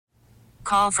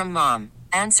Call from mom.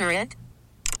 Answer it.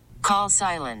 Call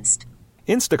silenced.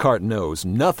 Instacart knows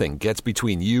nothing gets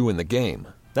between you and the game.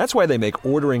 That's why they make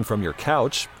ordering from your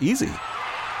couch easy.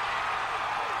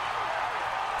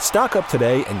 Stock up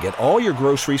today and get all your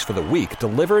groceries for the week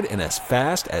delivered in as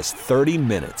fast as 30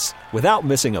 minutes without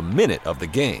missing a minute of the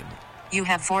game. You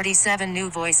have 47 new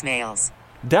voicemails.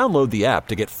 Download the app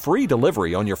to get free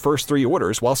delivery on your first 3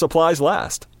 orders while supplies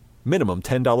last. Minimum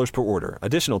 $10 per order.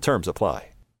 Additional terms apply.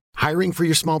 Hiring for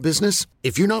your small business?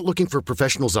 If you're not looking for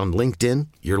professionals on LinkedIn,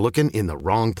 you're looking in the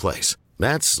wrong place.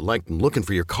 That's like looking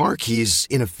for your car keys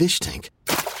in a fish tank.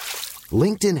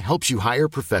 LinkedIn helps you hire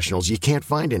professionals you can't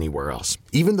find anywhere else,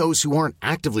 even those who aren't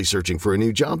actively searching for a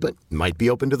new job but might be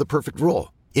open to the perfect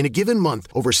role. In a given month,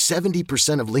 over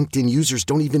 70% of LinkedIn users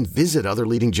don't even visit other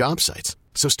leading job sites.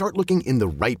 So start looking in the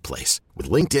right place. With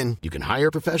LinkedIn, you can hire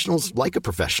professionals like a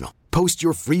professional. Post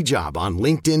your free job on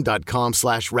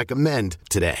linkedin.com/recommend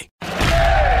today.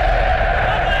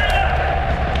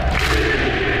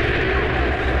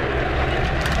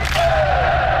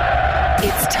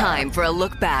 It's time for a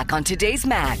look back on today's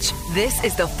match. This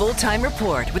is the Full-Time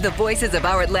Report with the voices of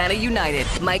our Atlanta United,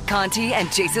 Mike Conti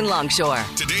and Jason Longshore.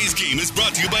 Today's game is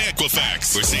brought to you by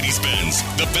Equifax, Mercedes-Benz,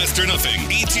 the best or nothing,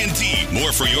 AT&T,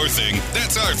 more for your thing,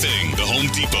 that's our thing, the Home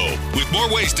Depot, with more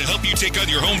ways to help you take on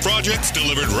your home projects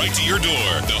delivered right to your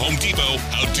door. The Home Depot,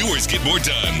 how doers get more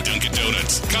done. Dunkin'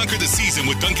 Donuts, conquer the season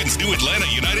with Dunkin's new Atlanta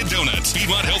United Donuts,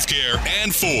 Piedmont Healthcare, and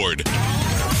Ford.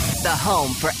 The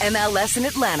home for MLS in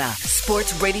Atlanta.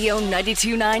 Sports Radio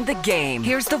 92.9 The Game.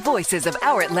 Here's the voices of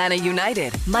our Atlanta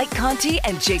United, Mike Conti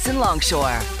and Jason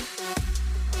Longshore.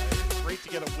 Great to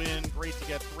get a win. Great to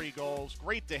get 3 goals.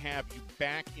 Great to have you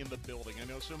back in the building. I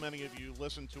know so many of you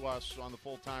listen to us on the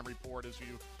Full-Time Report as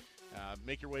you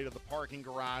make your way to the parking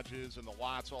garages and the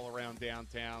lots all around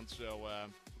downtown. So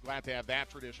glad to have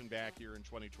that tradition back here in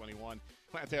 2021.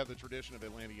 Glad to have the tradition of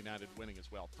Atlanta United winning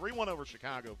as well. 3-1 over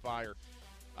Chicago Fire.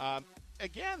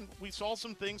 Again, we saw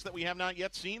some things that we have not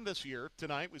yet seen this year.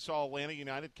 Tonight, we saw Atlanta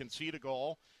United concede a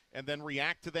goal and then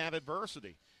react to that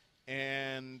adversity.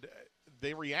 And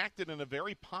they reacted in a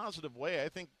very positive way. I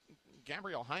think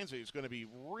Gabriel Heinze is going to be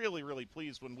really, really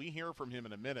pleased when we hear from him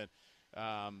in a minute.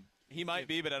 He might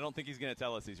be, but I don't think he's going to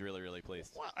tell us he's really, really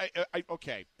pleased. Well,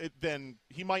 then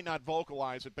he might not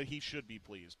vocalize it, but he should be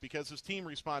pleased because his team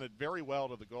responded very well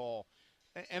to the goal.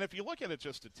 And if you look at it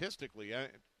just statistically,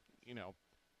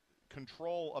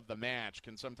 control of the match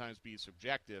can sometimes be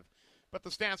subjective, but the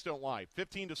stats don't lie.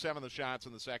 15-7 the shots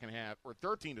in the second half, or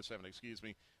 13-7, excuse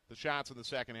me, the shots in the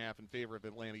second half in favor of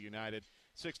Atlanta United.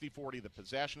 60-40 the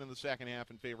possession in the second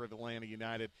half in favor of Atlanta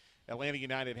United. Atlanta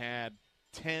United had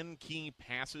 10 key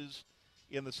passes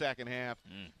in the second half.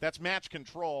 That's match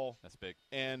control. That's big.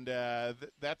 And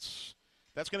that's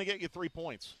going to get you 3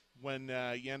 points when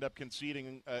you end up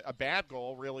conceding a bad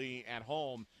goal really at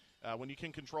home. When you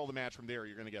can control the match from there,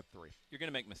 you're going to get 3. You're going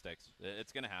to make mistakes.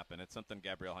 It's going to happen. It's something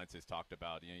Gabriel Heinze has talked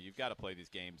about. You've got to play these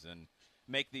games and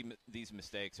make these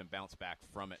mistakes and bounce back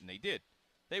from it, and they did.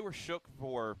 They were shook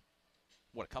for,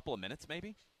 a couple of minutes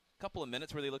maybe? A couple of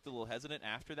minutes where they looked a little hesitant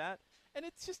after that, and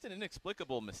it's just an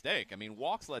inexplicable mistake. I mean,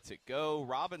 Walks lets it go.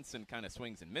 Robinson kind of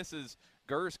swings and misses.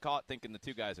 Gurr's caught thinking the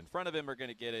 2 guys in front of him are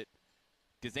going to get it.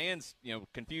 Gazan's,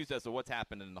 confused as to what's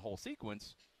happened in the whole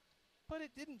sequence. But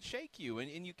it didn't shake you,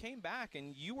 and you came back,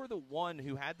 and you were the one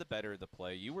who had the better of the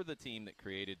play. You were the team that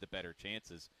created the better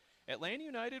chances. Atlanta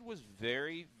United was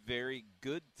very, very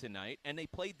good tonight, and they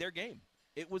played their game.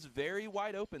 It was very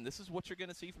wide open. This is what you're going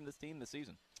to see from this team this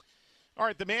season. All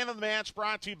right, the man of the match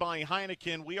brought to you by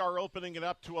Heineken. We are opening it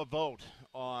up to a vote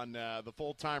on the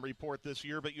Full-Time Report this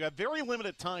year, but you have very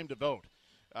limited time to vote.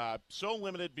 So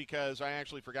limited because I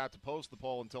actually forgot to post the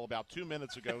poll until about 2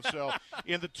 minutes ago. So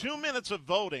in the 2 minutes of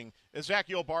voting,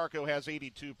 Ezequiel Barco has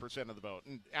 82% of the vote.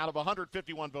 And out of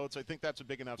 151 votes, I think that's a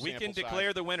big enough sample size. We can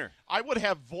declare the winner. I would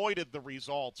have voided the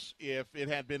results if it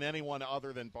had been anyone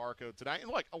other than Barco tonight.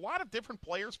 And look, a lot of different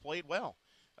players played well.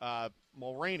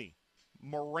 Mulroney,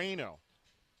 Moreno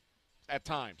at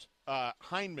times,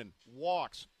 Hyndman,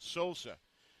 Walks, Sosa.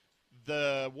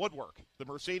 The woodwork, the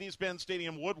Mercedes-Benz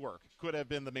Stadium woodwork could have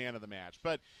been the man of the match.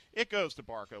 But it goes to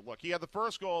Barco. Look, he had the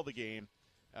first goal of the game.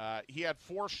 He had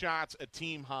 4 shots, a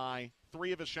team high.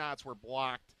 3 of his shots were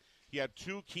blocked. He had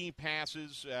 2 key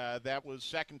passes. That was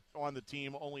second on the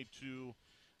team, only to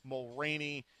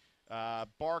Mulroney.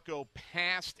 Barco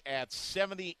passed at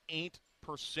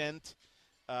 78%.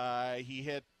 He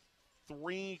hit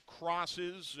 3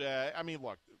 crosses.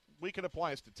 Look, we can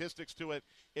apply statistics to it.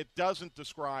 It doesn't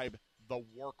describe the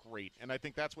work rate, and I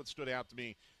think that's what stood out to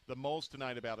me the most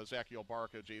tonight about Ezequiel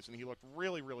Barco, Jason. He looked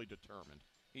really, really determined.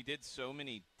 He did so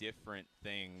many different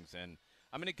things, and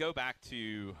I'm going to go back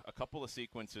to a couple of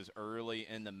sequences early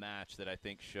in the match that I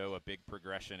think show a big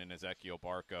progression in Ezequiel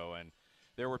Barco. And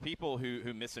there were people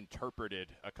who misinterpreted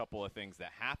a couple of things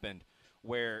that happened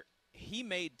where he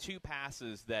made two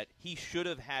passes that he should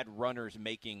have had runners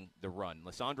making the run.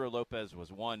 Lisandro Lopez was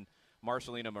one.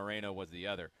 Marcelino Moreno was the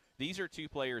other. These are two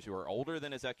players who are older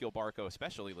than Ezequiel Barco,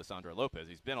 especially Lisandro Lopez.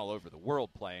 He's been all over the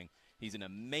world playing. He's an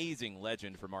amazing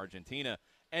legend from Argentina.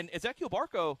 And Ezequiel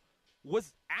Barco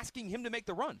was asking him to make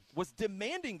the run, was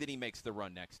demanding that he makes the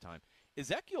run next time.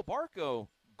 Ezequiel Barco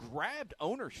grabbed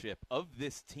ownership of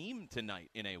this team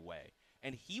tonight in a way,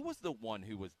 and he was the one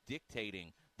who was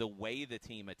dictating the way the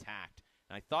team attacked.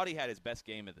 And I thought he had his best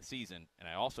game of the season, and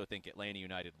I also think Atlanta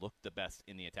United looked the best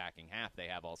in the attacking half they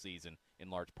have all season, in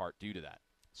large part due to that.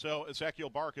 So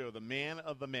Ezequiel Barco, the man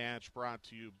of the match, brought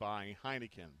to you by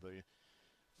Heineken. The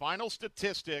final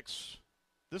statistics.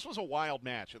 This was a wild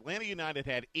match. Atlanta United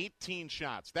had 18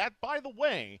 shots. That, by the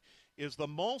way, is the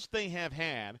most they have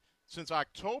had since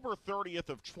October 30th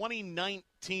of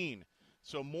 2019.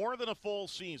 So more than a full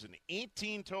season.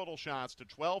 18 total shots to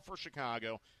 12 for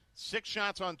Chicago. 6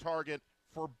 shots on target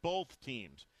for both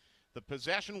teams. The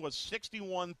possession was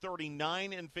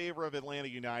 61-39 in favor of Atlanta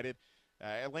United.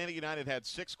 Atlanta United had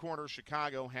 6 corners.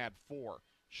 Chicago had 4.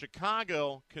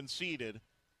 Chicago conceded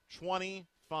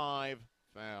 25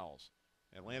 fouls.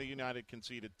 Atlanta United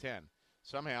conceded 10.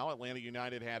 Somehow, Atlanta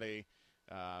United had a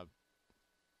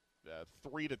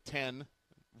 3-10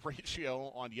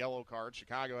 ratio on yellow cards.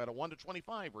 Chicago had a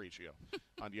 1-25 ratio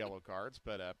on yellow cards.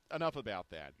 But enough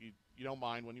about that. You don't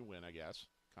mind when you win, I guess,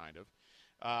 kind of.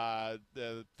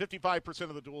 The 55%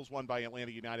 of the duels won by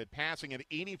Atlanta United, passing at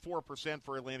 84%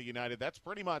 for Atlanta United. That's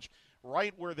pretty much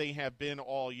right where they have been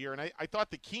all year. And I thought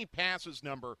the key passes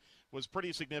number was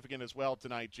pretty significant as well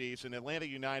tonight, Jason. Atlanta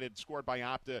United scored by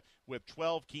Opta with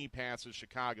 12 key passes,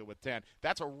 Chicago with 10.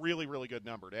 That's a really, really good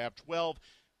number to have 12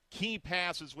 key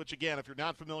passes, which, again, if you're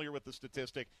not familiar with the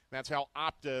statistic, that's how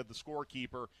Opta, the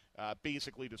scorekeeper,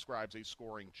 basically describes a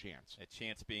scoring chance. A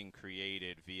chance being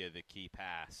created via the key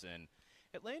pass. And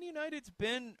Atlanta United's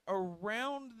been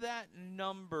around that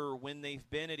number when they've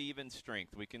been at even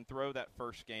strength. We can throw that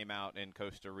first game out in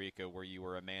Costa Rica where you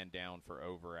were a man down for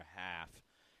over a half.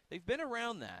 They've been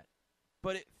around that,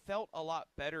 but it felt a lot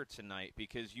better tonight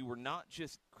because you were not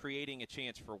just creating a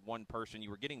chance for one person. You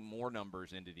were getting more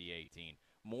numbers into the 18,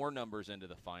 more numbers into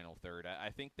the final third. I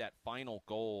think that final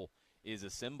goal is a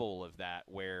symbol of that,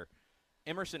 where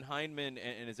Emerson Hyndman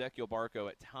and Ezequiel Barco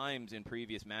at times in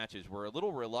previous matches were a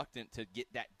little reluctant to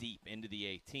get that deep into the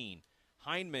 18.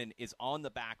 Hyndman is on the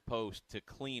back post to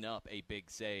clean up a big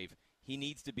save. He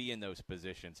needs to be in those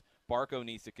positions. Barco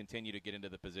needs to continue to get into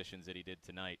the positions that he did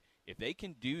tonight. If they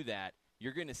can do that,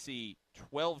 you're going to see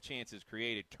 12 chances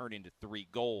created turn into 3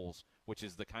 goals, which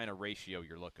is the kind of ratio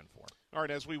you're looking for. All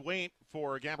right, as we wait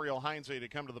for Gabriel Heinze to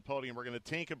come to the podium, we're going to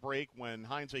take a break. When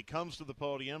Heinze comes to the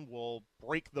podium, we'll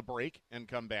break the break and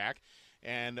come back.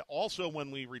 And also when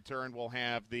we return, we'll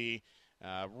have the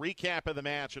recap of the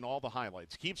match and all the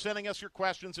highlights. Keep sending us your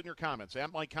questions and your comments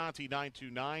at Mike Conti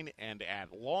 929 and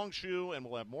at Longshoe, and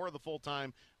we'll have more of the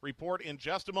full-time report in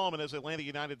just a moment as Atlanta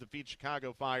United defeats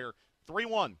Chicago Fire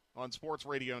 3-1 on Sports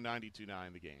Radio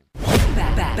 92.9 The Game.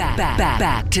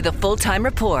 Back to the full-time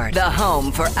report. The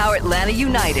home for our Atlanta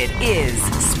United is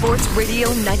Sports Radio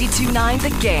 92.9 The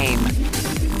Game.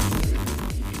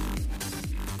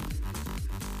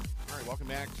 All right, welcome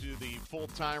back to the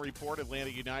full-time report. Atlanta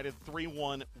United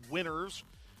 3-1 winners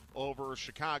over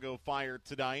Chicago Fire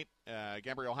tonight.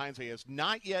 Gabriel Heinze has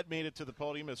not yet made it to the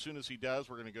podium. As soon as he does,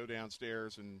 we're going to go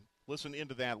downstairs and listen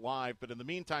into that live. But in the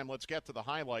meantime, let's get to the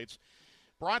highlights.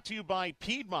 Brought to you by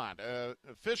Piedmont,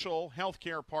 official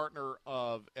healthcare partner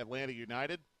of Atlanta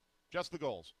United. Just the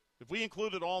goals. If we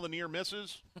included all the near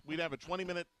misses, we'd have a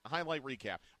 20-minute highlight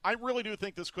recap. I really do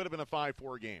think this could have been a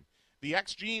 5-4 game. The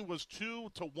XG was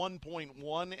 2 to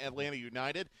 1.1 Atlanta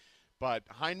United, but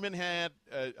Hyndman had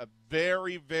a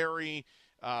very, very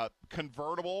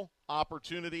convertible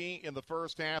opportunity in the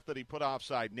first half that he put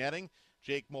offside netting.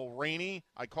 Jake Mulroney,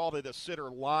 I called it a sitter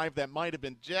live. That might have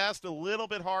been just a little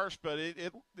bit harsh, but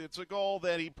it's a goal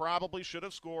that he probably should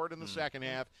have scored in the second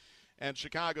half. And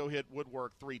Chicago hit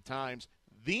woodwork 3 times.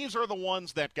 These are the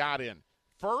ones that got in.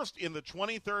 First, in the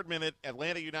 23rd minute,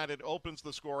 Atlanta United opens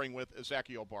the scoring with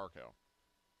Ezequiel Barco.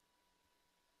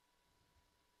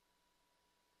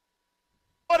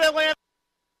 But Atlanta.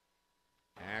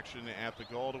 Action at the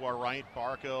goal to our right.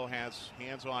 Barco has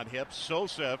hands on hips.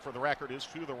 Sosa, for the record, is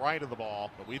to the right of the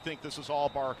ball, but we think this is all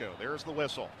Barco. There's the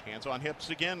whistle. Hands on hips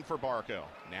again for Barco.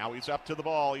 Now he's up to the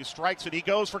ball. He strikes it. He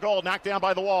goes for goal. Knocked down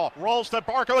by the wall. Rolls to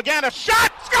Barco again. A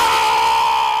shot. Score!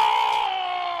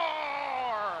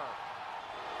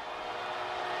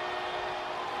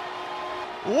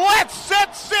 Let's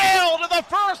set sail to the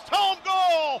first home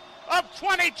goal of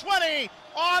 2020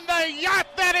 on the yacht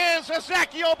that is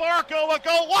Ezequiel Barco, a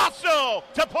golazo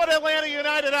to put Atlanta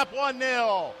United up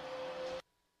 1-0.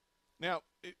 Now,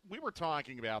 we were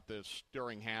talking about this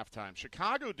during halftime.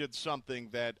 Chicago did something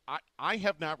that I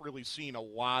have not really seen a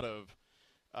lot of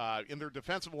in their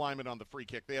defensive alignment on the free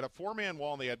kick. They had a four-man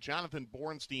wall, and they had Jonathan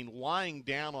Bornstein lying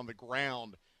down on the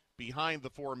ground behind the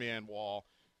four-man wall.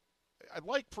 I'd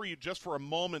like for you just for a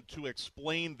moment to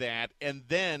explain that and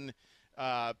then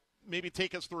maybe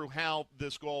take us through how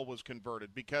this goal was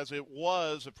converted, because it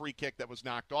was a free kick that was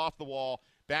knocked off the wall,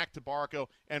 back to Barco,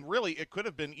 and really it could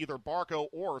have been either Barco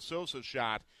or Sosa's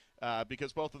shot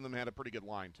because both of them had a pretty good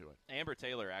line to it. Amber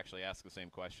Taylor actually asked the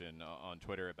same question on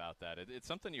Twitter about that. It's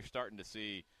something you're starting to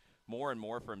see more and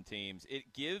more from teams.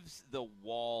 It gives the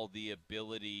wall the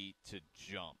ability to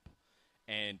jump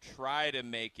and try to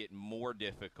make it more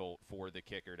difficult for the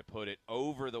kicker to put it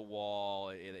over the wall.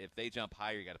 If they jump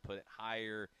higher, you got to put it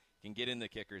higher. You can get in the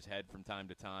kicker's head from time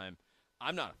to time.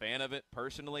 I'm not a fan of it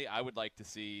personally. I would like to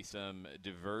see some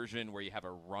diversion where you have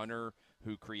a runner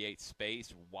who creates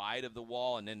space wide of the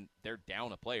wall, and then they're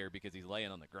down a player because he's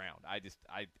laying on the ground.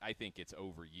 I think it's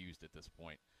overused at this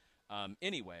point.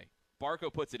 Anyway,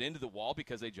 Barco puts it into the wall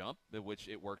because they jump, which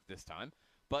it worked this time.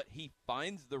 But he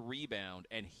finds the rebound,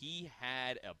 and he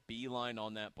had a beeline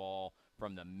on that ball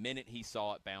from the minute he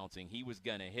saw it bouncing. He was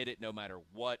going to hit it no matter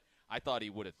what. I thought he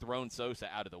would have thrown Sosa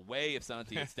out of the way if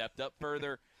Santi had stepped up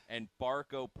further, and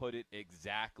Barco put it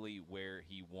exactly where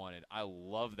he wanted. I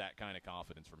love that kind of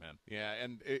confidence from him. Yeah,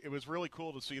 and it was really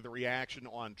cool to see the reaction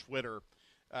on Twitter,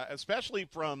 especially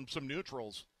from some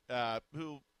neutrals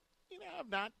who have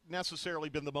not necessarily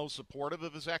been the most supportive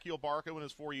of Ezequiel Barco in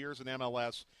his 4 years in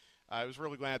MLS. I was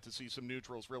really glad to see some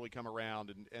neutrals really come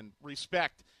around and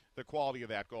respect the quality of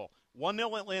that goal.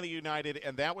 1-0 Atlanta United,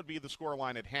 and that would be the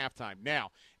scoreline at halftime.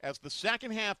 Now, as the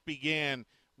second half began,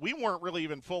 we weren't really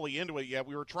even fully into it yet.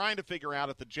 We were trying to figure out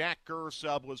if the Jack Gurr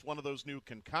sub was one of those new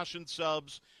concussion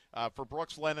subs for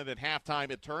Brooks Lennon at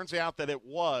halftime. It turns out that it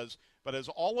was, but as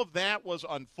all of that was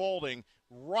unfolding,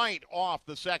 right off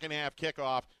the second half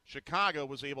kickoff, Chicago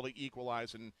was able to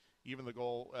equalize and even the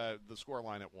goal, the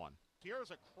scoreline at 1.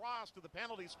 Here's a cross to the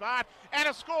penalty spot, and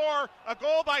a score, a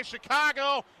goal by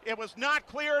Chicago. It was not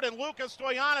cleared, and Lukas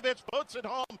Stojanovic puts it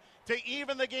home to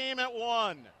even the game at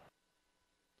 1.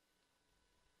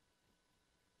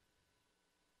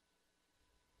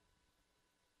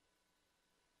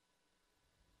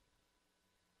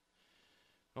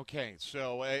 Okay,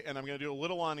 so, and I'm going to do a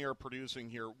little on-air producing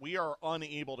here. We are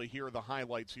unable to hear the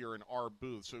highlights here in our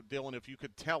booth. So, Dylan, if you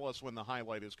could tell us when the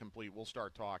highlight is complete, we'll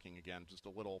start talking again. Just a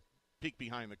little peek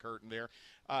behind the curtain there.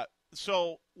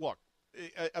 So, look,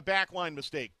 a backline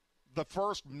mistake, the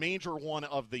first major one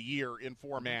of the year in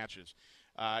 4 matches.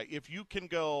 If you can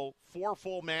go 4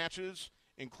 full matches,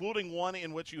 including one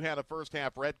in which you had a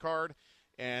first-half red card,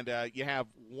 and you have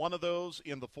one of those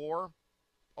in the 4,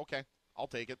 okay, I'll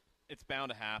take it. It's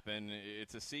bound to happen.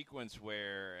 It's a sequence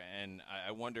where, and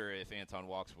I wonder if Anton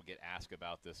Walkes will get asked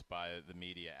about this by the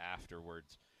media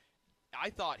afterwards. I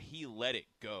thought he let it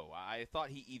go. I thought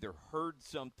he either heard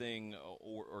something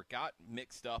or got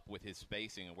mixed up with his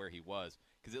spacing and where he was,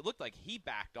 because it looked like he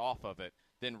backed off of it.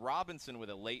 Then Robinson, with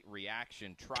a late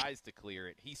reaction, tries to clear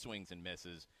it. He swings and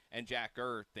misses, and Jack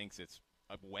Gurr thinks it's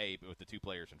away, but with the 2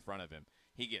 players in front of him,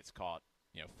 he gets caught,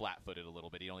 flat-footed a little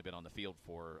bit. He'd only been on the field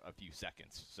for a few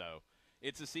seconds. So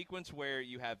it's a sequence where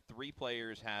you have 3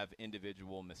 players have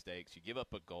individual mistakes. You give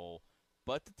up a goal.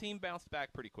 But the team bounced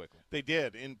back pretty quickly. They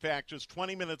did. In fact, just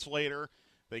 20 minutes later,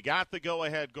 they got the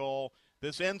go-ahead goal.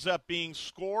 This ends up being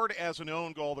scored as an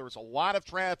own goal. There was a lot of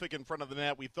traffic in front of the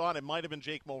net. We thought it might have been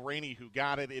Jake Mulroney who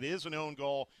got it. It is an own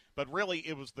goal, but really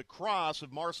it was the cross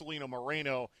of Marcelino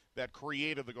Moreno that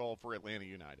created the goal for Atlanta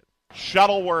United.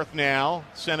 Shuttleworth now,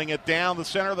 sending it down the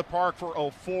center of the park for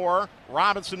 0-4.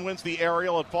 Robinson wins the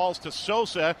aerial. It falls to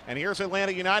Sosa. And here's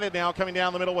Atlanta United now coming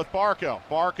down the middle with Barco.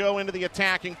 Barco into the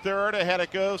attacking third. Ahead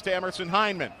it goes to Emerson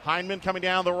Hyndman. Hyndman coming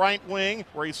down the right wing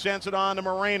where he sends it on to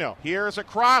Moreno. Here's a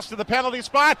cross to the penalty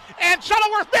spot. And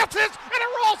Shuttleworth misses, and it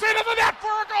rolls into the net for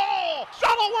a goal.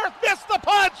 Shuttleworth missed the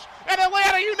punch, and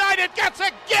Atlanta United gets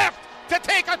a gift to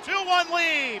take a 2-1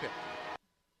 lead.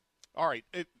 All right,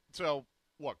 so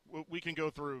look, we can go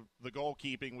through the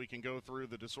goalkeeping, we can go through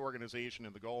the disorganization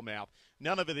in the goal mouth.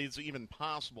 None of it is even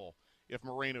possible if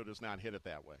Moreno does not hit it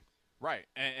that way. Right,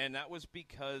 and that was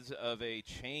because of a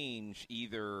change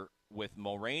either with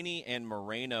Mulroney and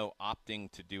Moreno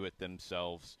opting to do it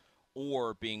themselves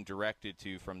or being directed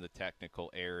to from the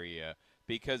technical area,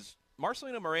 because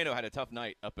Marcelino Moreno had a tough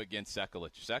night up against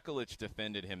Sekulic. Sekulic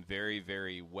defended him very,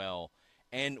 very well.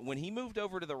 And when he moved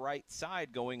over to the right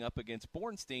side going up against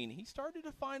Bornstein, he started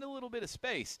to find a little bit of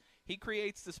space. He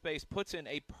creates the space, puts in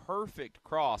a perfect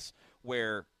cross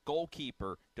where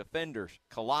goalkeeper, defenders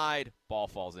collide, ball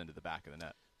falls into the back of the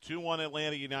net. 2-1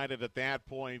 Atlanta United at that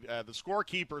point. The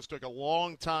scorekeepers took a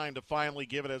long time to finally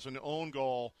give it as an own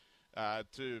goal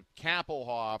to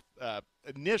Kappelhoff.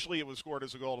 Initially, it was scored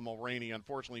as a goal to Mulroney.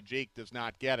 Unfortunately, Jake does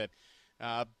not get it.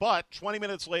 But 20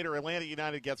 minutes later, Atlanta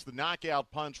United gets the knockout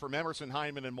punch from Emerson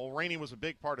Hyndman, and Mulroney was a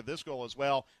big part of this goal as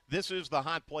well. This is the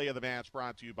hot play of the match,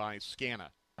 brought to you by Scana.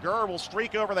 Gurr will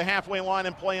streak over the halfway line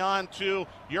and play on to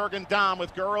Jürgen Damm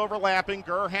with Gurr overlapping.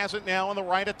 Gurr has it now in the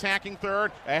right attacking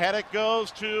third. Ahead it goes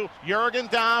to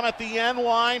Jürgen Damm at the end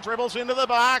line. Dribbles into the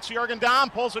box. Jürgen Damm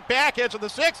pulls it back, edge of the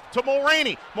 6 to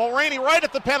Mulroney. Mulroney right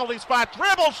at the penalty spot.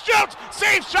 Dribbles, shoots,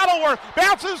 saves Shuttleworth.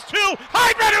 Bounces to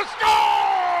Hyndman, who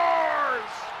scores!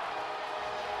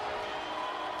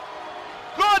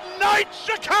 Good night,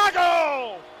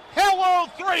 Chicago! Hello,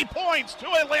 3 points to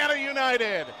Atlanta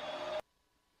United.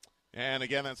 And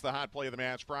again, that's the hot play of the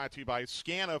match, brought to you by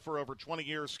Scana. For over 20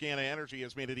 years, Scana Energy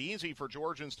has made it easy for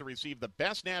Georgians to receive the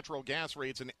best natural gas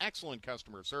rates and excellent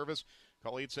customer service.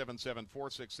 Call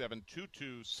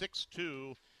 877-467-2262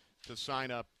 to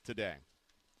sign up today.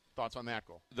 Thoughts on that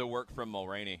goal? The work from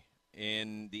Mulroney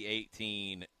in the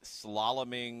 18,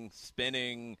 slaloming,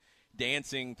 spinning,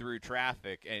 dancing through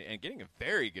traffic, and getting a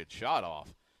very good shot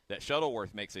off that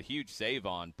Shuttleworth makes a huge save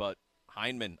on, but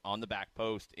Hyndman on the back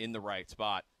post in the right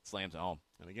spot slams it home.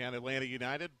 And again, Atlanta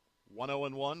United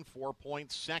 1-0-1, 4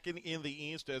 points, second in the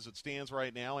East as it stands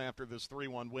right now after this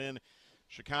 3-1 win.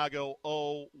 Chicago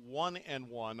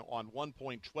 0-1-1 on 1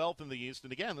 point, 12th in the East.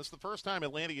 And again, this is the first time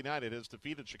Atlanta United has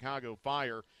defeated Chicago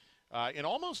Fire in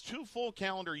almost 2 full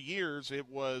calendar years. It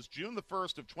was June the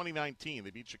 1st of 2019. They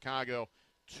beat Chicago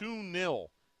 2-0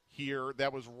 here.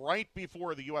 That was right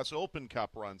before the U.S. Open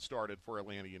Cup run started for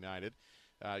Atlanta United.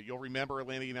 You'll remember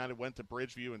Atlanta United went to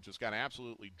Bridgeview and just got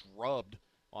absolutely drubbed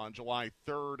on July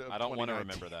 3rd of 2019. I don't want to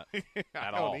remember that I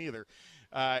don't either.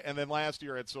 And then last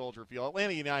year at Soldier Field,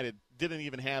 Atlanta United didn't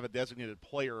even have a designated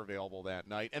player available that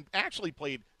night and actually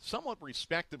played somewhat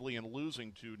respectably in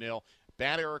losing 2-0.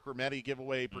 Bad Eric Remedi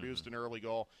giveaway produced an early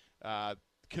goal.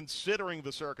 Considering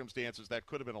the circumstances, that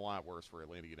could have been a lot worse for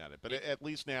Atlanta United. But at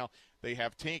least now they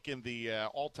have taken the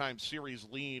all-time series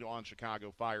lead on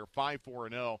Chicago Fire,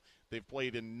 5-4-0. They've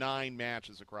played in 9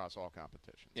 matches across all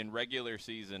competitions. In regular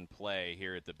season play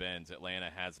here at the Benz, Atlanta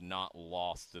has not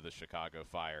lost to the Chicago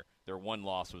Fire. Their one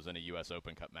loss was in a U.S.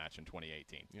 Open Cup match in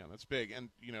 2018. Yeah, that's big. And,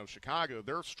 you know, Chicago,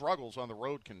 their struggles on the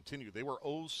road continue. They were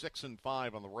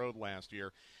 0-6-5 on the road last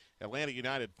year. Atlanta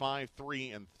United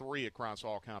 5-3-3 across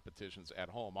all competitions at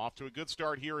home. Off to a good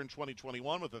start here in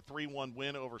 2021 with a 3-1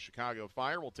 win over Chicago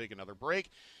Fire. We'll take another break.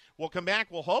 We'll come back.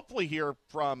 We'll hopefully hear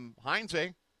from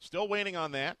Heinze. Still waiting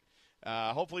on that.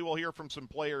 Hopefully we'll hear from some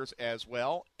players as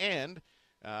well. And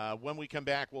when we come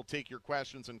back, we'll take your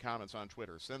questions and comments on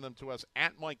Twitter. Send them to us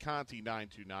at Mike Conti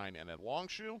 929 and at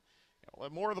Longshoe. We'll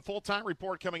have more of the full-time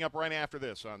report coming up right after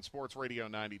this on Sports Radio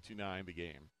 92.9 The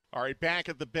Game. All right, back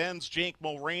at the Benz, Jake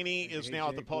Mulroney is now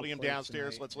at the podium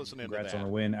downstairs. Let's listen in to that. Congrats on the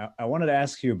win. I wanted to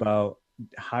ask you about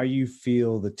how you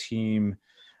feel the team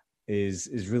is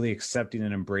really accepting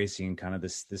and embracing kind of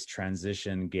this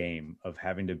transition game of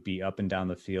having to be up and down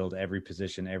the field, every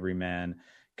position, every man,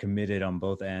 committed on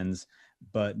both ends,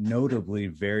 but notably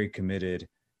very committed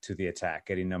to the attack,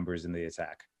 getting numbers in the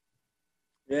attack.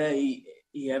 Yeah,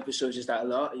 he emphasizes that a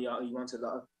lot. He wants a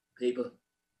lot of people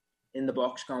in the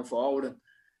box going forward.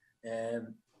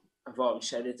 I've always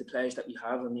said it, the players that we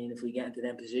have, I mean, if we get into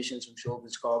them positions, I'm sure we'll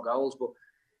score goals, but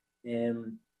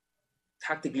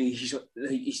tactically he's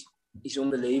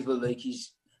unbelievable.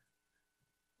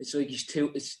 It's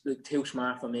too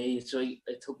smart for me. It's like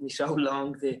it took me so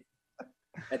long to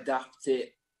adapt to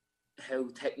how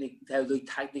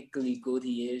tactically good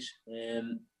he is.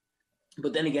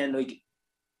 But then again, like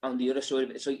on the other side of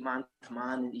it, it's like man to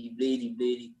man, and he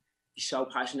really he's so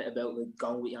passionate about like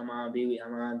going with your man, be with your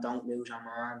man, don't lose your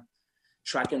man,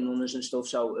 tracking runners and stuff.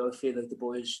 So I feel like the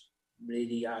boys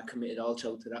really are committed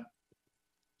also to that.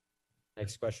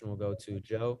 Next question will go to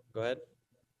Joe. Go ahead.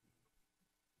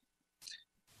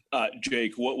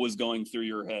 Jake, what was going through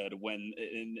your head when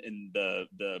in the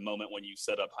moment when you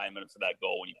set up Hyndman for that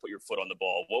goal, when you put your foot on the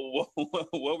ball?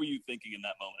 What were you thinking in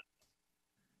that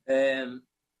moment?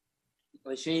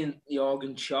 I seen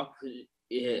Jürgen chop.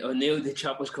 I knew the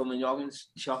chop was coming. Jürgen's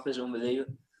chop is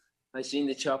unbelievable. I seen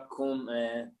the chop come.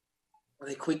 I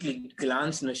quickly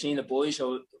glanced and I seen the boy,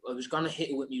 so I was going to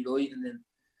hit it with my right, and then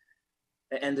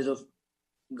it ended up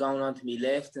going on to my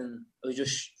left, and I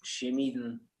just shimmied,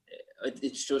 and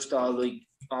it's just all like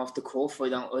off the cuff. I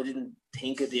didn't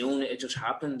think of doing it. It just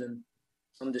happened, and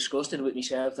I'm disgusted with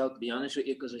myself, though, to be honest with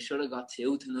you, because I should have got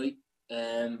 2 tonight.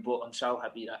 But I'm so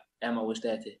happy that Emma was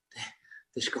there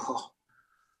to score.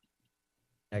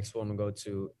 Next one will go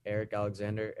to Eric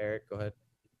Alexander. Eric, go ahead.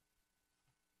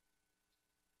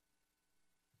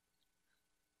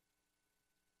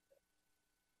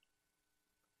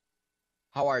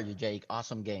 How are you, Jake?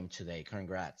 Awesome game today.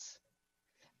 Congrats.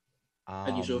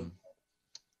 Thank you,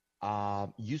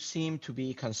 sir. You seem to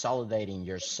be consolidating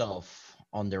yourself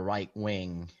on the right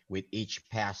wing with each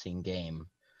passing game.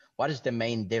 What is the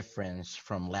main difference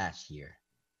from last year?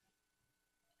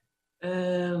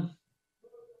 I'm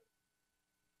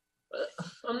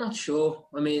not sure.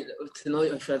 I mean,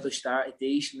 tonight I felt I started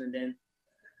decent, and then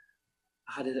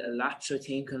I had a lapse, I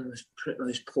think, and I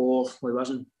was poor. I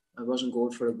wasn't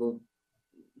good for a good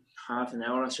half an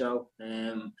hour or so.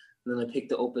 And then I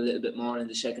picked it up a little bit more in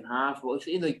the second half. But I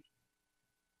feel like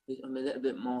I'm a little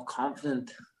bit more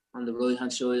confident on the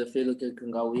right-hand side. I feel like I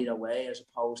can go either way as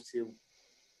opposed to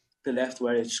the left,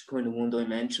 where it's kind of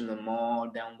one-dimensional and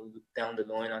more down the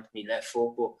line onto my left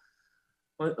foot.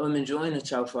 But I'm enjoying it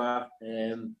so far.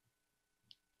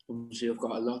 Obviously, I've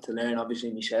got a lot to learn,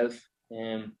 obviously, myself.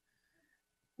 And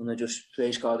I just,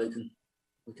 praise God, I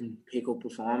can pick up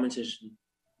performances and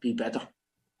be better.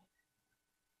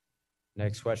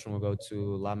 Next question will go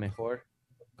to La Mejor.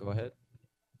 Go ahead.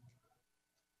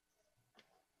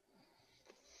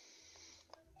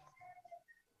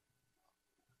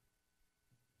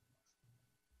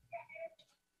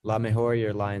 La Mejor,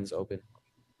 your line's open.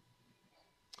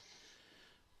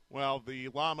 Well, the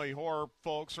La Mejor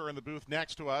folks are in the booth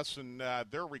next to us, and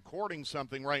they're recording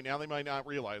something right now. They might not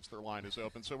realize their line is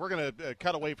open. So we're going to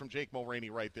cut away from Jake Mulroney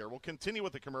right there. We'll continue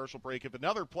with the commercial break. If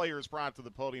another player is brought to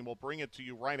the podium, we'll bring it to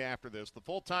you right after this. The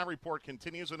full-time report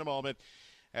continues in a moment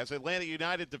as Atlanta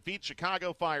United defeats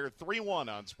Chicago Fire 3-1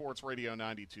 on Sports Radio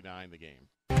 92.9 The Game.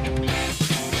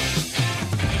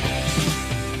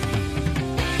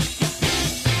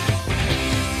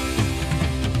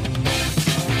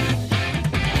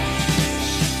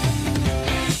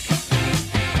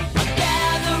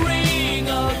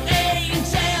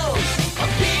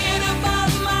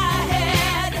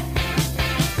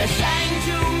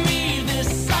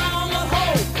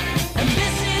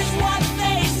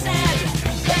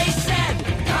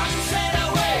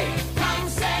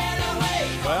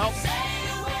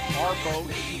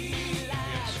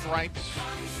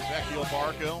 Ezequiel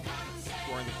Barco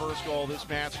scoring the first goal of this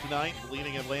match tonight,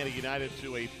 leading Atlanta United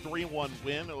to a 3-1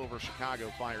 win over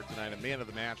Chicago Fire tonight. A man of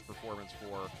the match performance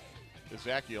for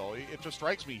Ezequiel. It just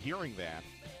strikes me hearing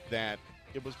that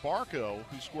it was Barco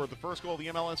who scored the first goal of the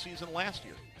MLS season last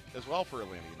year as well for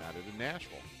Atlanta United in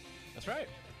Nashville. That's right.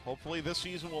 Hopefully this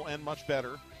season will end much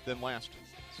better than last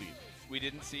season. We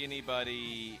didn't see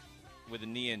anybody with a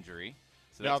knee injury.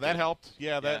 So no, that helped.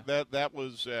 Yeah, that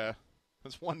was...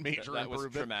 That's one major that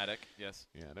improvement. Was traumatic, yes.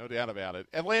 Yeah, no doubt about it.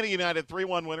 Atlanta United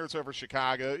 3-1 winners over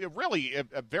Chicago. Really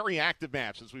a very active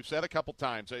match, as we've said a couple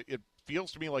times. It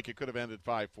feels to me like it could have ended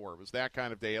 5-4. It was that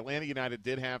kind of day. Atlanta United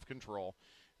did have control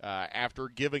after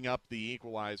giving up the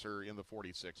equalizer in the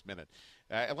 46th minute.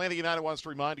 Atlanta United wants to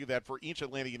remind you that for each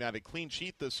Atlanta United clean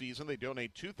sheet this season, they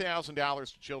donate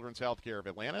 $2,000 to Children's Healthcare of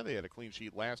Atlanta. They had a clean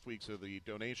sheet last week, so the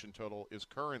donation total is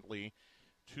currently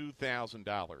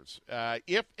 $2,000.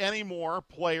 If any more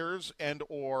players and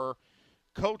or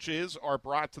coaches are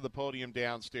brought to the podium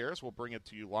downstairs, we'll bring it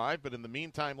to you live. But in the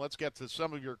meantime, let's get to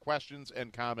some of your questions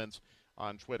and comments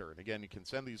on Twitter. And again, you can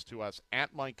send these to us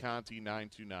at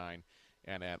MikeConti929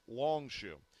 and at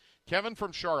Longshoe. Kevin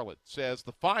from Charlotte says,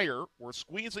 the Fire were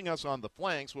squeezing us on the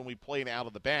flanks when we played out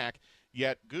of the back,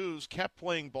 yet Goose kept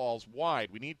playing balls wide.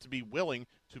 We need to be willing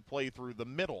to play through the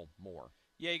middle more.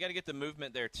 Yeah, you got to get the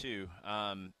movement there, too.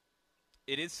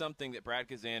 It is something that Brad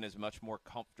Kazan is much more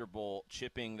comfortable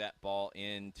chipping that ball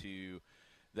into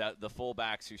the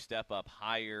fullbacks who step up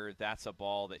higher. That's a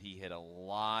ball that he hit a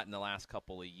lot in the last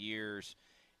couple of years.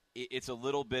 It's a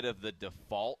little bit of the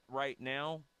default right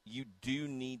now. You do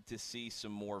need to see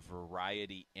some more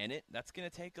variety in it. That's going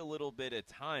to take a little bit of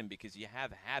time because you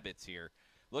have habits here.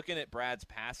 Looking at Brad's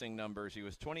passing numbers, he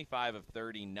was 25 of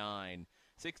 39,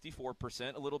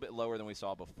 64%, a little bit lower than we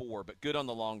saw before, but good on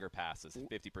the longer passes,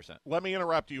 50%. Let me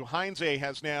interrupt you. Heinze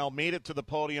has now made it to the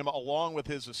podium along with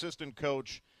his assistant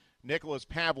coach, Nicholas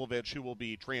Pavlovich, who will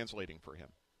be translating for him.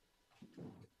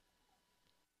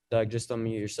 Doug, just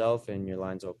unmute yourself and your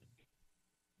line's open.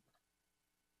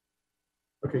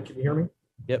 Okay, can you hear me?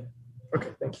 Yep. Okay,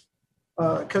 thank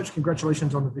you. Coach,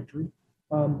 congratulations on the victory.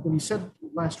 When you said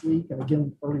last week and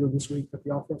again earlier this week that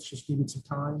the offense just needed some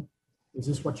time, is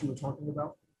this what you were talking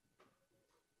about?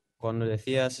 Cuando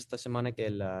decías esta semana que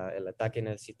el ataque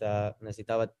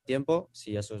necesitaba tiempo,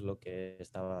 sí, eso es lo que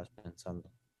estabas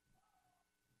pensando.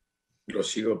 Lo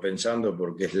sigo pensando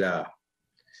porque es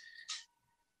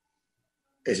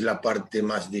la parte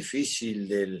más difícil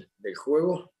del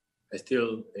juego. I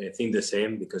still think the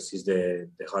same because it's the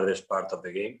hardest part of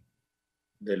the game.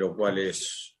 De los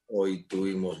cuales hoy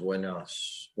tuvimos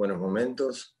buenos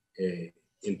momentos.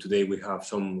 And today we have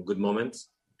some good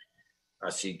moments.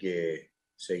 Así que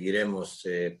seguiremos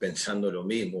pensando lo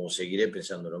mismo, o seguiré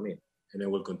pensando lo mismo. And I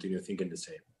will continue thinking the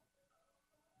same.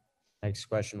 Next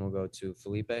question will go to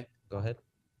Felipe. Go ahead.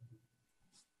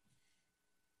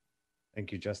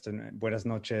 Thank you, Justin. Buenas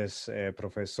noches,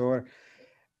 profesor.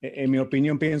 En mi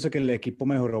opinión, pienso que el equipo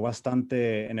mejoró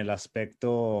bastante en el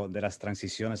aspecto de las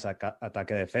transiciones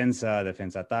ataque-defensa,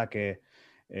 defensa-ataque.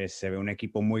 Se ve un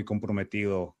equipo muy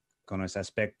comprometido con ese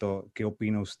aspecto. ¿Qué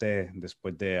opina usted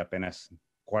después de apenas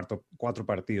cuatro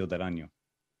partidos del año?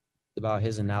 About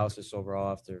his analysis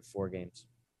overall after 4 games.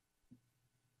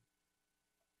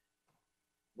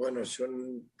 Bueno,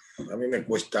 a mí me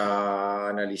cuesta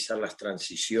analizar las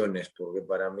transiciones porque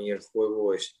para mí el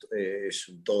juego es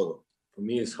un todo. For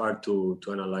me, it's hard to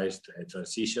analyze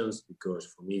transitions because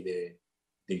for me the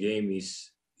game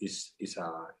is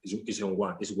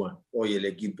one. Hoy el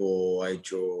equipo ha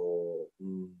hecho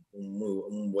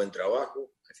un buen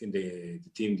trabajo. I think the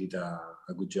team did a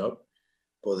good job.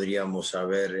 Podríamos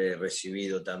haber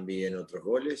recibido también otros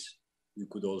goles. We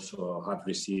could also have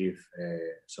received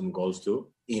some goals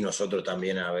too. Y nosotros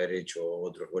también haber hecho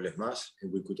otros goles más.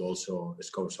 And we could also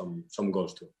score some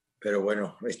goals too. Pero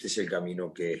bueno, este es el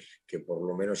camino que por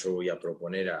lo menos yo voy a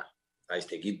proponer a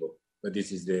este equipo. But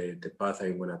this is the path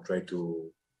I want to try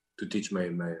to teach my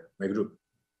group.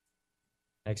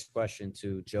 Next question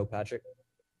to Joe Patrick.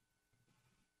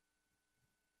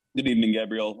 Good evening,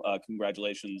 Gabriel.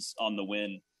 Congratulations on the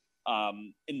win.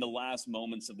 In the last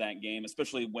moments of that game,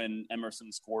 especially when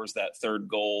Emerson scores that third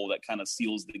goal that kind of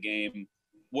seals the game,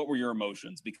 what were your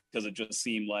emotions? Because it just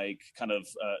seemed like kind of,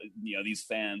 these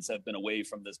fans have been away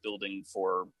from this building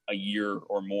for a year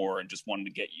or more and just wanted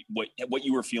to get you, what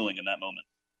you were feeling in that moment.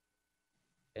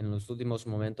 En los últimos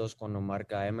momentos, cuando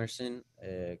marca Emerson,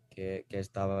 ¿qué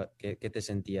te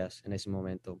sentías en ese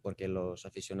momento? Porque los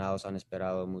aficionados han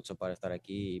esperado mucho para estar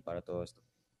aquí y para todo esto.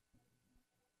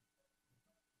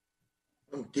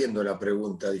 No entiendo la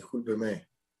pregunta, discúlpeme.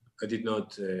 I did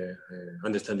not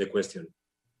understand the question.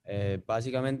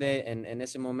 Básicamente, en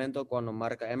ese momento, cuando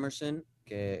marca Emerson,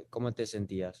 ¿cómo te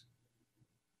sentías?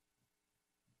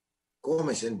 ¿Cómo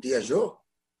me sentía yo?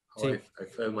 How I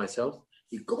felt myself.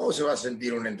 ¿Y cómo se va a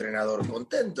sentir un entrenador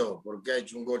contento porque ha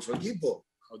hecho un gol su equipo?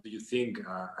 How do you think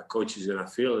a coach is going to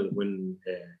feel when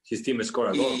his team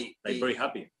scores a goal? Very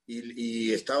happy.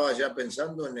 Y estaba ya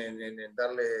pensando en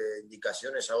darle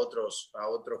indicaciones a otros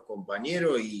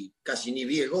compañeros y casi ni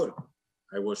vi el gol.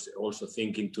 I was also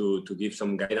thinking to give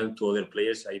some guidance to other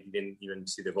players. I didn't even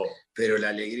see the goal. Pero la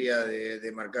alegría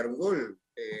de marcar un gol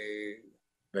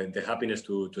the happiness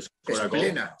to score es a goal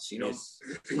plena, is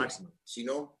maximum.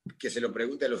 Sino que se lo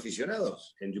pregunte a los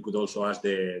aficionados. And you could also ask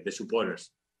the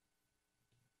supporters.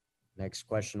 Next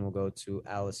question will go to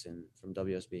Allison from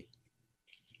WSB.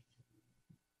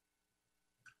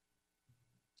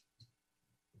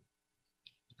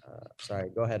 Sorry,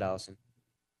 go ahead, Allison.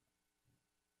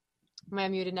 Am I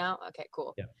muted now? Okay,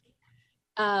 cool. Yeah.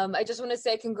 I just want to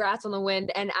say congrats on the win,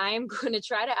 and I am going to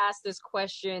try to ask this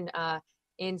question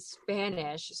in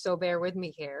Spanish, so bear with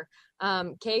me here.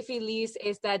 ¿Qué feliz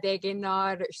está de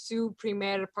ganar su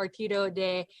primer partido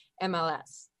de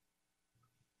MLS?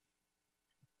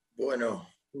 Bueno,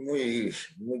 muy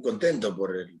contento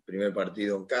por el primer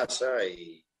partido en casa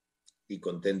y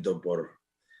contento por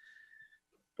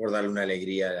darle una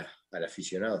alegría al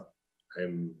aficionado.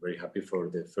 I'm very happy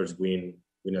for the first win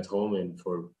at home and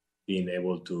for being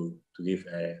able to give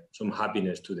some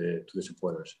happiness to the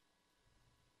supporters.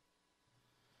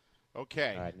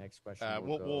 Okay. All right, next question.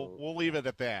 We'll leave it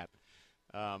at that.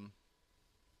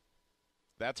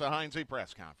 That's a Heinze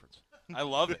press conference. I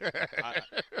love it.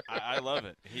 I love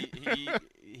it.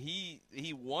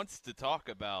 He wants to talk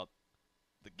about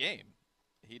the game.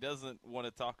 He doesn't want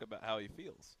to talk about how he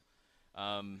feels.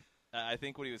 I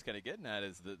think what he was kind of getting at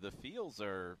is the feels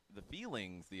are the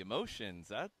feelings, the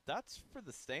emotions. That's for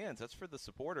the stands. That's for the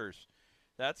supporters.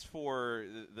 That's for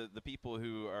the people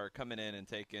who are coming in and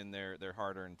taking their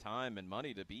hard-earned time and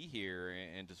money to be here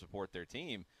and to support their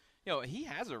team. You know, he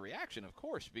has a reaction, of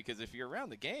course, because if you're around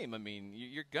the game, I mean,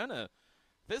 you're gonna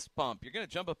fist pump, you're gonna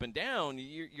jump up and down.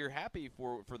 You're happy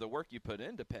for the work you put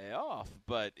in to pay off.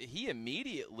 But he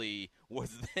immediately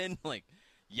was then like,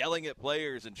 yelling at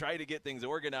players and trying to get things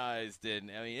organized.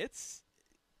 And, I mean,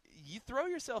 you throw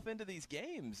yourself into these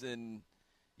games and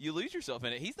you lose yourself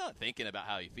in it. He's not thinking about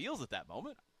how he feels at that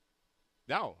moment.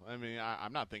 No, I mean,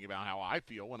 I'm not thinking about how I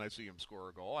feel when I see him score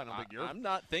a goal. I don't think you're. I'm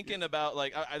not thinking about,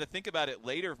 like, I think about it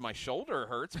later if my shoulder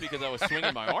hurts because I was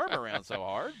swinging my arm around so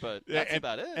hard, but that's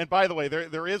about it. And by the way,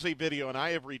 there is a video, and I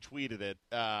have retweeted it,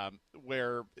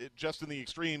 where just in the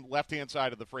extreme left-hand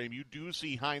side of the frame, you do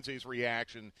see Heinze's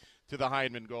reaction to the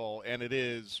Hyndman goal, and it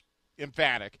is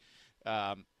emphatic.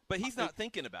 But he's not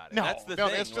thinking about it. No, that's the no,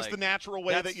 thing. That's just like, the natural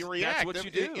way that you react. That's what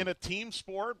you do. In a team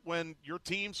sport, when your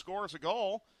team scores a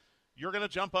goal, you're going to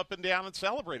jump up and down and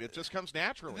celebrate. It just comes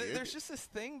naturally. There's just this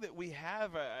thing that we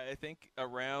have, I think,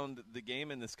 around the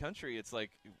game in this country. It's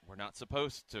like we're not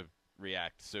supposed to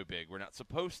react so big. We're not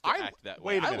supposed to act that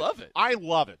way. I love it. I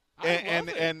love it.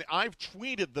 And I've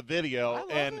tweeted the video,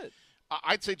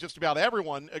 I'd say just about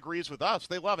everyone agrees with us.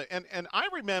 They love it. And I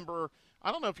remember,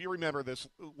 I don't know if you remember this,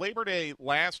 Labor Day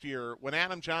last year when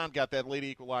Adam John got that late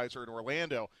equalizer in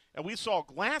Orlando, and we saw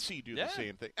Glassy do the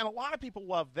same thing. And a lot of people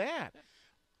love that.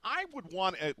 I would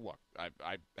want – look,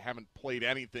 I haven't played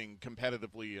anything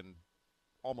competitively in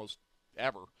almost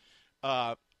ever.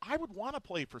 I would want to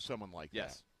play for someone like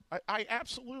that. I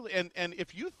absolutely – and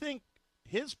if you think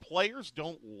his players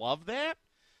don't love that,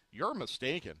 you're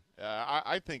mistaken.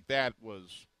 I think that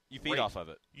was – You feed off of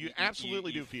it. You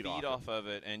absolutely do feed off of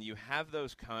it, and you have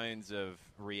those kinds of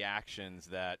reactions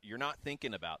that you're not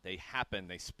thinking about. They happen.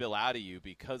 They spill out of you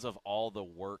because of all the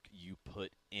work you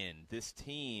put in. This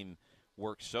team –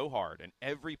 works so hard, and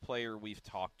every player we've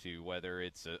talked to, whether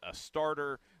it's a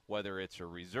starter, whether it's a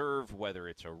reserve, whether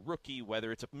it's a rookie,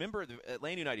 whether it's a member of the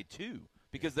Atlanta United too,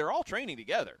 because they're all training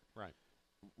together. Right.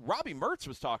 Robbie Mertz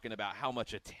was talking about how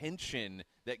much attention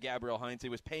that Gabriel Heinze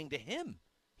was paying to him.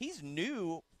 He's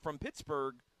new from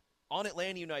Pittsburgh on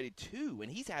Atlanta United too,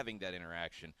 and he's having that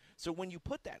interaction. So when you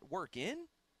put that work in,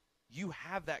 you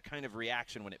have that kind of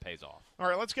reaction when it pays off. All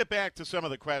right, let's get back to some of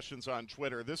the questions on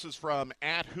Twitter. This is from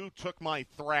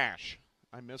 @WhoTookMyThrash.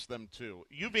 I miss them, too.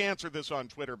 You've answered this on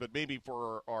Twitter, but maybe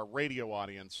for our radio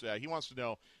audience. He wants to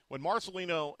know, when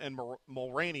Marcelino and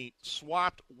Mulroney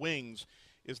swapped wings,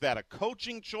 is that a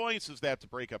coaching choice? Is that to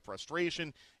break up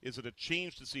frustration? Is it a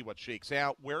change to see what shakes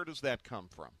out? Where does that come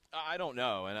from? I don't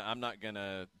know, and I'm not going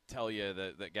to tell you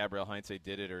that Gabriel Heinze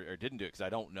did it or didn't do it because I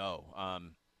don't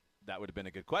know. That would have been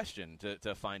a good question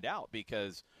to find out,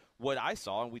 because what I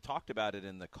saw, and we talked about it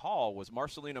in the call, was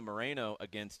Marcelino Moreno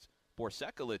against Borje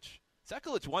Sekelic.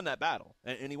 Sekelic won that battle,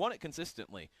 and he won it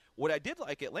consistently. What I did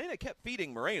like, Atlanta kept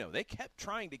feeding Moreno. They kept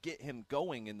trying to get him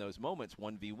going in those moments,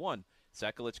 1v1.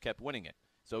 Sekelic kept winning it.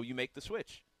 So you make the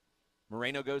switch.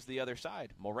 Moreno goes the other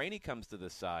side. Mulroney comes to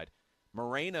this side.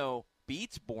 Moreno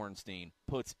beats Bornstein,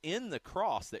 puts in the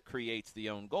cross that creates the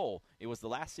own goal. It was the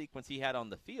last sequence he had on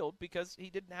the field because he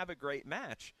didn't have a great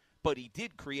match, but he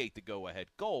did create the go-ahead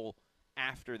goal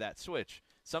after that switch.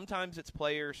 Sometimes it's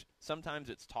players, sometimes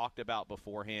it's talked about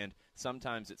beforehand,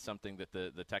 sometimes it's something that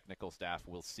the technical staff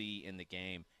will see in the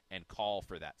game and call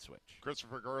for that switch.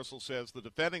 Christopher Gersel says the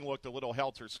defending looked a little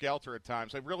helter-skelter at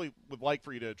times. I really would like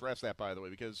for you to address that, by the way,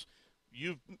 because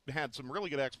you've had some really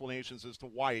good explanations as to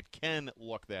why it can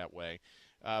look that way.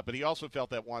 But he also felt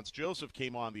that once Joseph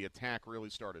came on, the attack really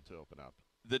started to open up.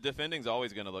 The defending's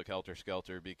always going to look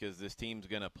helter-skelter because this team's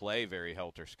going to play very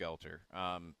helter-skelter.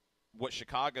 What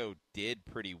Chicago did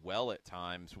pretty well at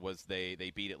times was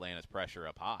they beat Atlanta's pressure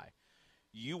up high.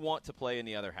 You want to play in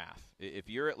the other half. If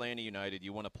you're Atlanta United,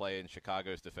 you want to play in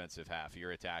Chicago's defensive half,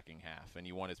 your attacking half, and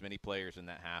you want as many players in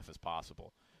that half as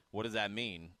possible. What does that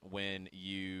mean when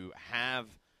you have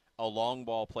a long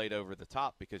ball played over the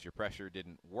top because your pressure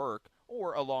didn't work,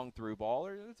 or a long through ball,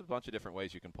 or there's a bunch of different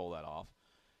ways you can pull that off?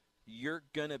 You're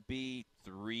going to be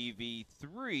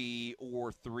 3v3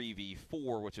 or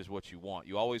 3v4, which is what you want.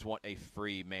 You always want a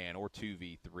free man, or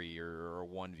 2v3 or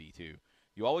 1v2.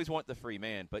 You always want the free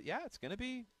man, but yeah, it's going to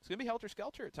be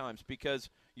helter-skelter at times because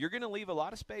you're going to leave a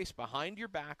lot of space behind your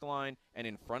back line and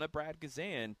in front of Brad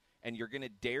Gazan, and you're going to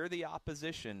dare the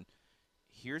opposition.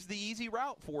 Here's the easy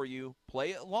route for you.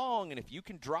 Play it long, and if you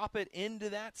can drop it into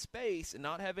that space and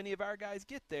not have any of our guys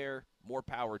get there, more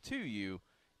power to you,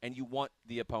 and you want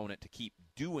the opponent to keep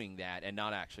doing that and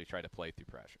not actually try to play through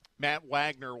pressure. Matt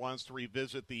Wagner wants to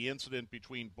revisit the incident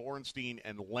between Bornstein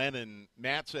and Lennon.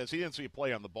 Matt says he didn't see a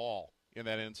play on the ball in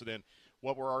that incident.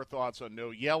 What were our thoughts on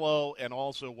no yellow, and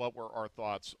also what were our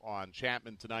thoughts on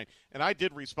Chapman tonight? And I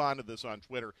did respond to this on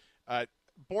Twitter.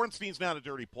 Bornstein's not a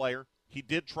dirty player. He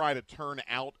did try to turn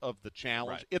out of the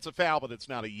challenge. Right. It's a foul, but it's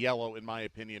not a yellow, in my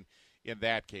opinion, in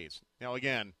that case. Now,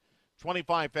 again,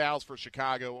 25 fouls for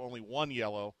Chicago, only one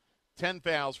yellow. 10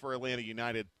 fouls for Atlanta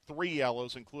United, 3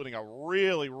 yellows, including a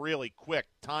really, really quick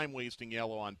time-wasting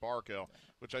yellow on Barco,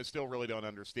 which I still really don't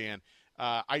understand.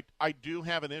 I do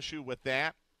have an issue with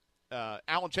that.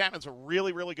 Alan Chapman's a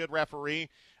really, really good referee.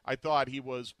 I thought he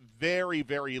was very,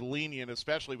 very lenient,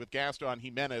 especially with Gaston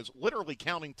Jimenez, literally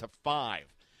counting to 5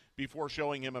 before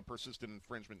showing him a persistent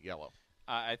infringement yellow.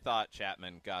 I thought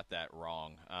Chapman got that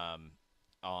wrong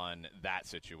on that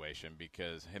situation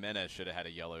because Jimenez should have had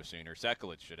a yellow sooner.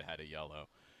 Sekulic should have had a yellow.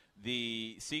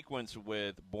 The sequence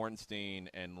with Bornstein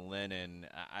and Lennon,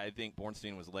 I think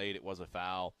Bornstein was late. It was a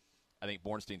foul. I think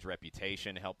Bornstein's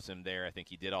reputation helps him there. I think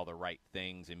he did all the right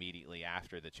things immediately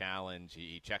after the challenge.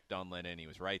 He checked on Lennon. He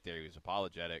was right there. He was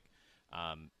apologetic.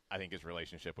 I think his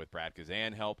relationship with Brad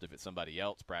Kazan helped. If it's somebody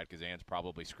else, Brad Kazan's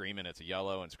probably screaming it's a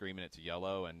yellow and screaming it's a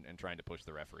yellow and trying to push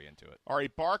the referee into it. All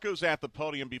right, Barco's at the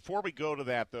podium. Before we go to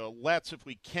that, though, let's, if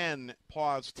we can,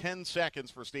 pause 10 seconds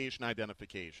for station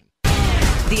identification.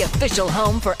 The official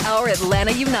home for our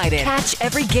Atlanta United. Catch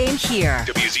every game here.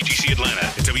 WZGC Atlanta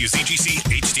and WZGC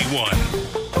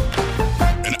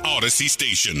HD1. An Odyssey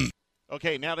station.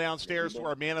 Okay, now downstairs to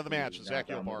our man of the match,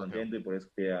 Ezequiel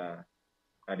Barco.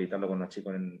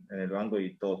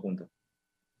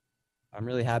 I'm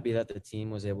really happy that the team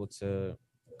was able to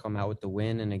come out with the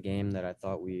win in a game that I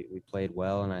thought we played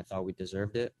well and I thought we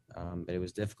deserved it. But it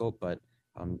was difficult, but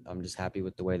I'm just happy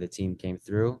with the way the team came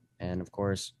through. And of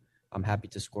course, I'm happy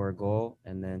to score a goal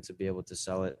and then to be able to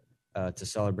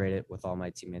celebrate it with all my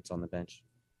teammates on the bench.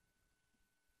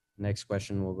 Next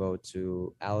question will go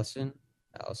to Allison.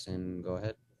 Allison, go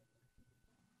ahead.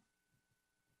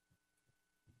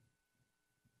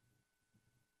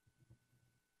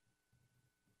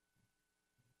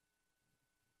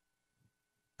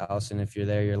 Allison, if you're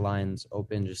there, your line's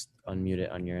open. Just unmute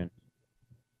it on your end.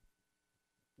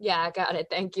 Yeah, I got it.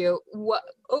 Thank you.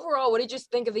 Overall, what did you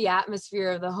think of the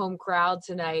atmosphere of the home crowd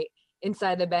tonight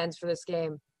inside the Benz for this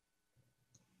game?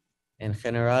 En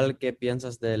general, ¿qué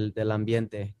piensas del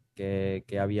ambiente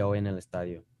que había hoy en el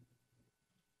estadio?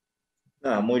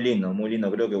 Nada, muy lindo, muy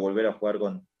lindo. Creo que volver a jugar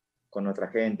con nuestra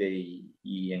gente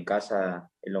y en casa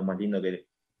es lo más lindo que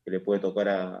le puede tocar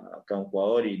a cada un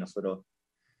jugador y nosotros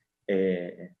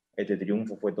este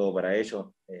triunfo fue todo para ellos.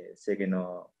 Sé que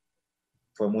no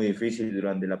fue muy difícil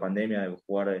durante la pandemia de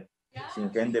jugar sin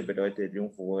gente, pero este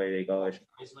triunfo fue dedicado a ellos.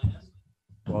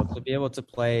 Well, to be able to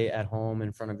play at home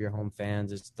in front of your home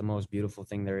fans is the most beautiful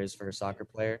thing there is for a soccer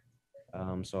player.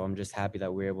 So I'm just happy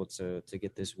that we're able to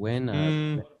get this win.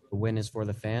 The win is for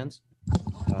the fans.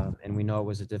 And we know it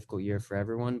was a difficult year for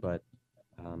everyone, but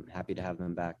happy to have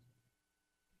them back.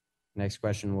 Next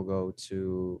question will go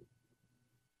to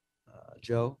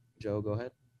Joe. Joe, go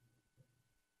ahead.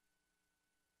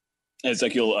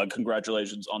 Ezequiel,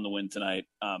 congratulations on the win tonight.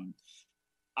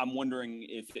 I'm wondering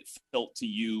if it felt to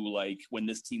you like when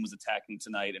this team was attacking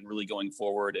tonight and really going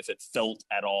forward, if it felt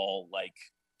at all like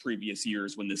previous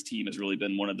years when this team has really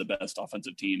been one of the best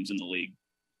offensive teams in the league.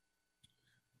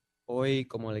 Hoy,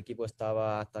 como el equipo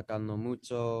estaba atacando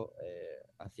mucho,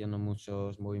 haciendo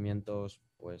muchos movimientos,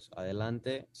 pues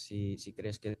adelante, si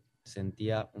crees que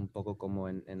sentía un poco como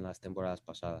en las temporadas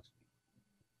pasadas.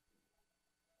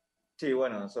 Sí,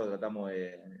 bueno, nosotros tratamos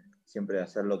siempre de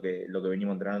hacer lo que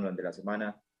venimos entrenando durante la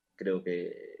semana. Creo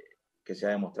que se ha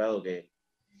demostrado que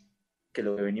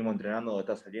lo que venimos entrenando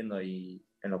está saliendo ahí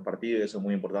en los partidos y eso es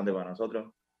muy importante para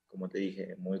nosotros. Como te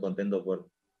dije, muy contento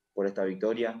por esta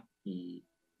victoria y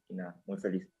nada, muy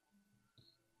feliz.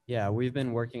 Yeah, we've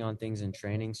been working on things in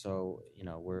training, so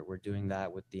we're doing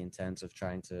that with the intent of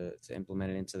trying to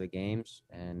implement it into the games.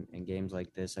 And in games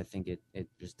like this, I think it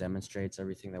just demonstrates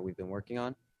everything that we've been working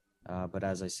on. But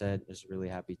as I said, just really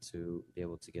happy to be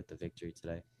able to get the victory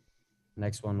today.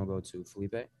 Next one will go to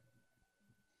Felipe.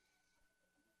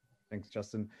 Thanks,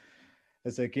 Justin.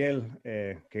 Ezequiel,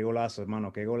 qué golazo,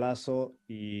 hermano, qué golazo.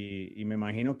 Y me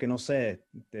imagino que, no sé,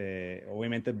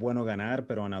 obviamente es bueno ganar,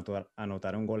 pero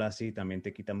anotar un gol así también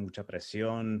te quita mucha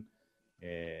presión,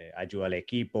 ayuda al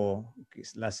equipo.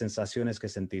 Las sensaciones que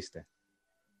sentiste.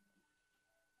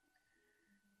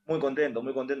 Muy contento,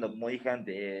 como dije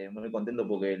antes, muy contento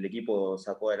porque el equipo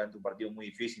sacó adelante un partido muy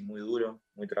difícil, muy duro,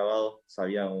 muy trabado.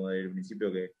 Sabíamos desde el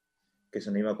principio que eso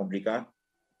nos iba a complicar.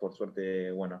 Por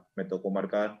suerte, bueno, me tocó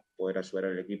marcar, poder ayudar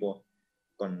al equipo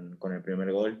con el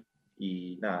primer gol.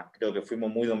 Y nada, creo que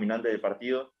fuimos muy dominantes del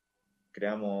partido,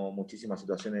 creamos muchísimas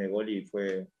situaciones de gol y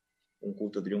fue un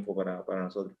justo triunfo para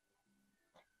nosotros.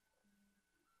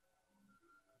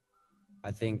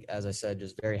 I think, as I said,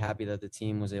 just very happy that the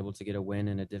team was able to get a win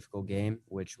in a difficult game,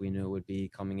 which we knew would be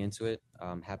coming into it.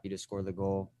 Happy to score the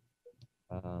goal.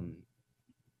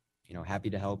 Happy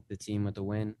to help the team with the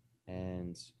win.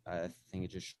 and I think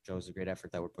it just shows the great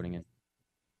effort that we're putting in.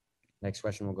 Next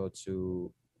question will go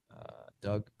to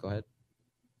Doug. Go ahead.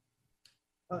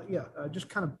 Just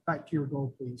kind of back to your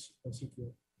goal, please,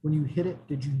 Ezequiel. When you hit it,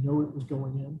 did you know it was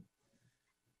going in?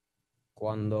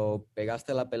 Cuando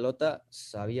pegaste la pelota,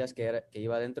 ¿sabías que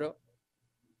iba adentro?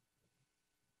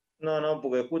 No,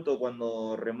 porque justo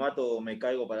cuando remato me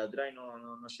caigo para atrás y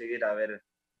no llegué a ver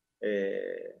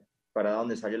para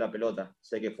dónde salió la pelota.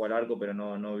 Sé que fue al arco, pero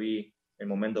no vi el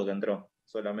momento que entró.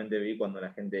 Solamente vi cuando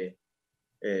la gente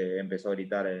empezó a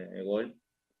gritar el gol.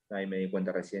 Ahí me di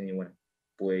cuenta recién y bueno,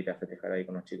 pude ir a festejar ahí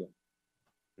con los chicos.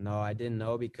 No, I didn't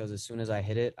know because as soon as I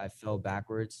hit it, I fell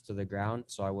backwards to the ground,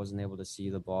 so I wasn't able to see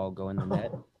the ball go in the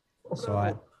net. So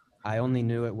I only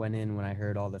knew it went in when I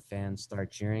heard all the fans start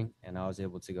cheering, and I was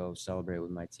able to go celebrate with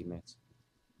my teammates.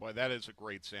 Boy, that is a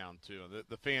great sound, too.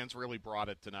 The fans really brought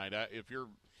it tonight. If you're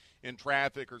in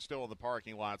traffic or still in the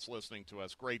parking lots listening to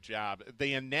us, great job.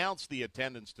 They announced the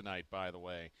attendance tonight, by the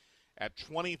way, at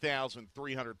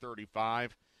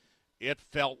 20,335. It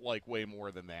felt like way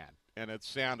more than that, and it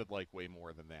sounded like way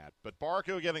more than that. But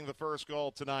Barco getting the first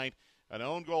goal tonight, an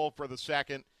own goal for the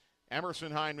second,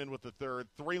 Emerson Hyndman with the third.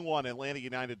 3-1, Atlanta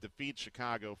United defeats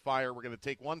Chicago Fire. We're going to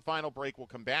take one final break. We'll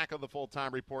come back on the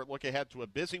full-time report, look ahead to a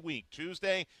busy week.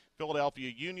 Tuesday, Philadelphia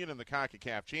Union in the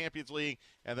CONCACAF Champions League,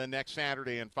 and then next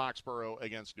Saturday in Foxborough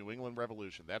against New England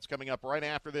Revolution. That's coming up right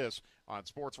after this on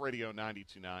Sports Radio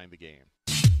 92.9 The Game.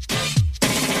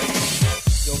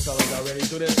 Yo, fellas, y'all ready to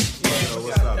do this? Yeah,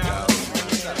 what's up, guys?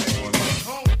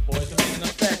 Boys are in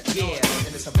effect, yeah,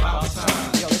 and it's about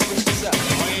time. Yo, let's switch this up.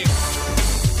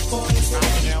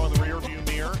 Now in the rearview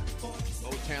mirror,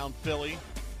 Motown Philly.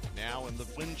 Now in the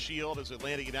windshield as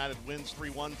Atlanta United wins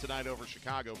 3-1 tonight over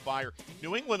Chicago Fire.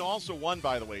 New England also won,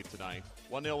 by the way, tonight.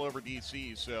 1-0 over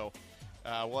DC, so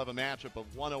we'll have a matchup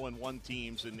of 1-0-1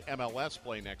 teams in MLS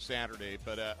play next Saturday.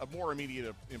 But of more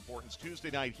immediate importance,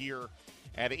 Tuesday night here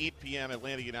at 8 p.m.,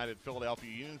 Atlanta United,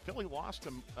 Philadelphia Union. Philly lost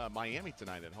to Miami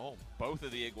tonight at home. Both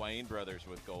of the Higuain brothers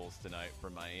with goals tonight for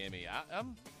Miami.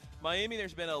 Miami,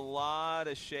 there's been a lot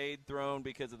of shade thrown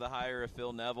because of the hire of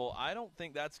Phil Neville. I don't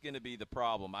think that's going to be the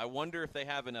problem. I wonder if they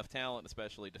have enough talent,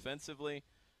 especially defensively,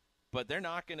 but they're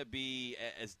not going to be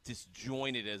as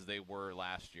disjointed as they were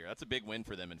last year. That's a big win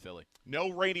for them in Philly. No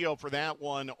radio for that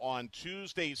one on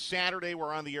Tuesday. Saturday,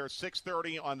 we're on the air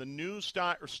 6:30 on the new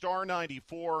Star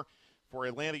 94 for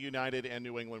Atlanta United and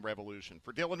New England Revolution.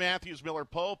 For Dylan Matthews, Miller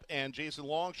Pope, and Jason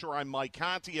Longshore, I'm Mike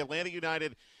Conti. Atlanta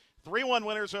United 3-1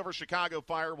 winners over Chicago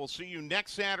Fire. We'll see you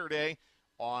next Saturday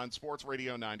on Sports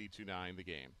Radio 92.9 The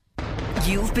Game.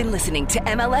 You've been listening to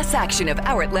MLS action of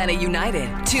our Atlanta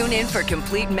United. Tune in for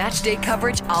complete match day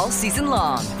coverage all season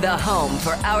long. The home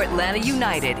for our Atlanta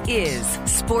United is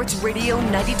Sports Radio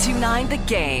 92.9 The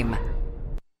Game.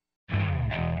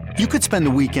 You could spend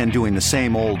the weekend doing the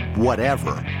same old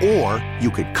whatever, or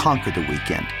you could conquer the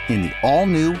weekend in the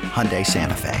all-new Hyundai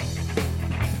Santa Fe.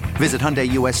 Visit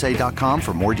HyundaiUSA.com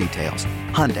for more details.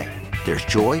 Hyundai, there's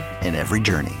joy in every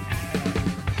journey.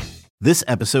 This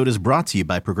episode is brought to you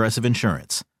by Progressive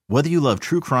Insurance. Whether you love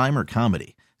true crime or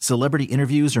comedy, celebrity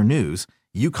interviews or news,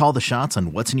 you call the shots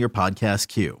on what's in your podcast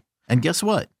queue. And guess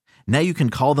what? Now you can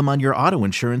call them on your auto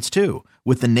insurance too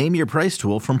with the Name Your Price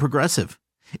tool from Progressive.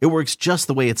 It works just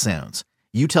the way it sounds.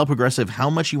 You tell Progressive how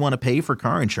much you want to pay for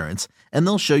car insurance, and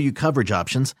they'll show you coverage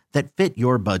options that fit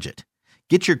your budget.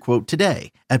 Get your quote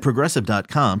today at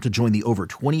Progressive.com to join the over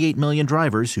 28 million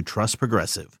drivers who trust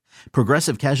Progressive.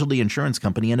 Progressive Casualty Insurance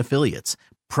Company and Affiliates.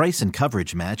 Price and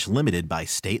coverage match limited by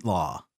state law.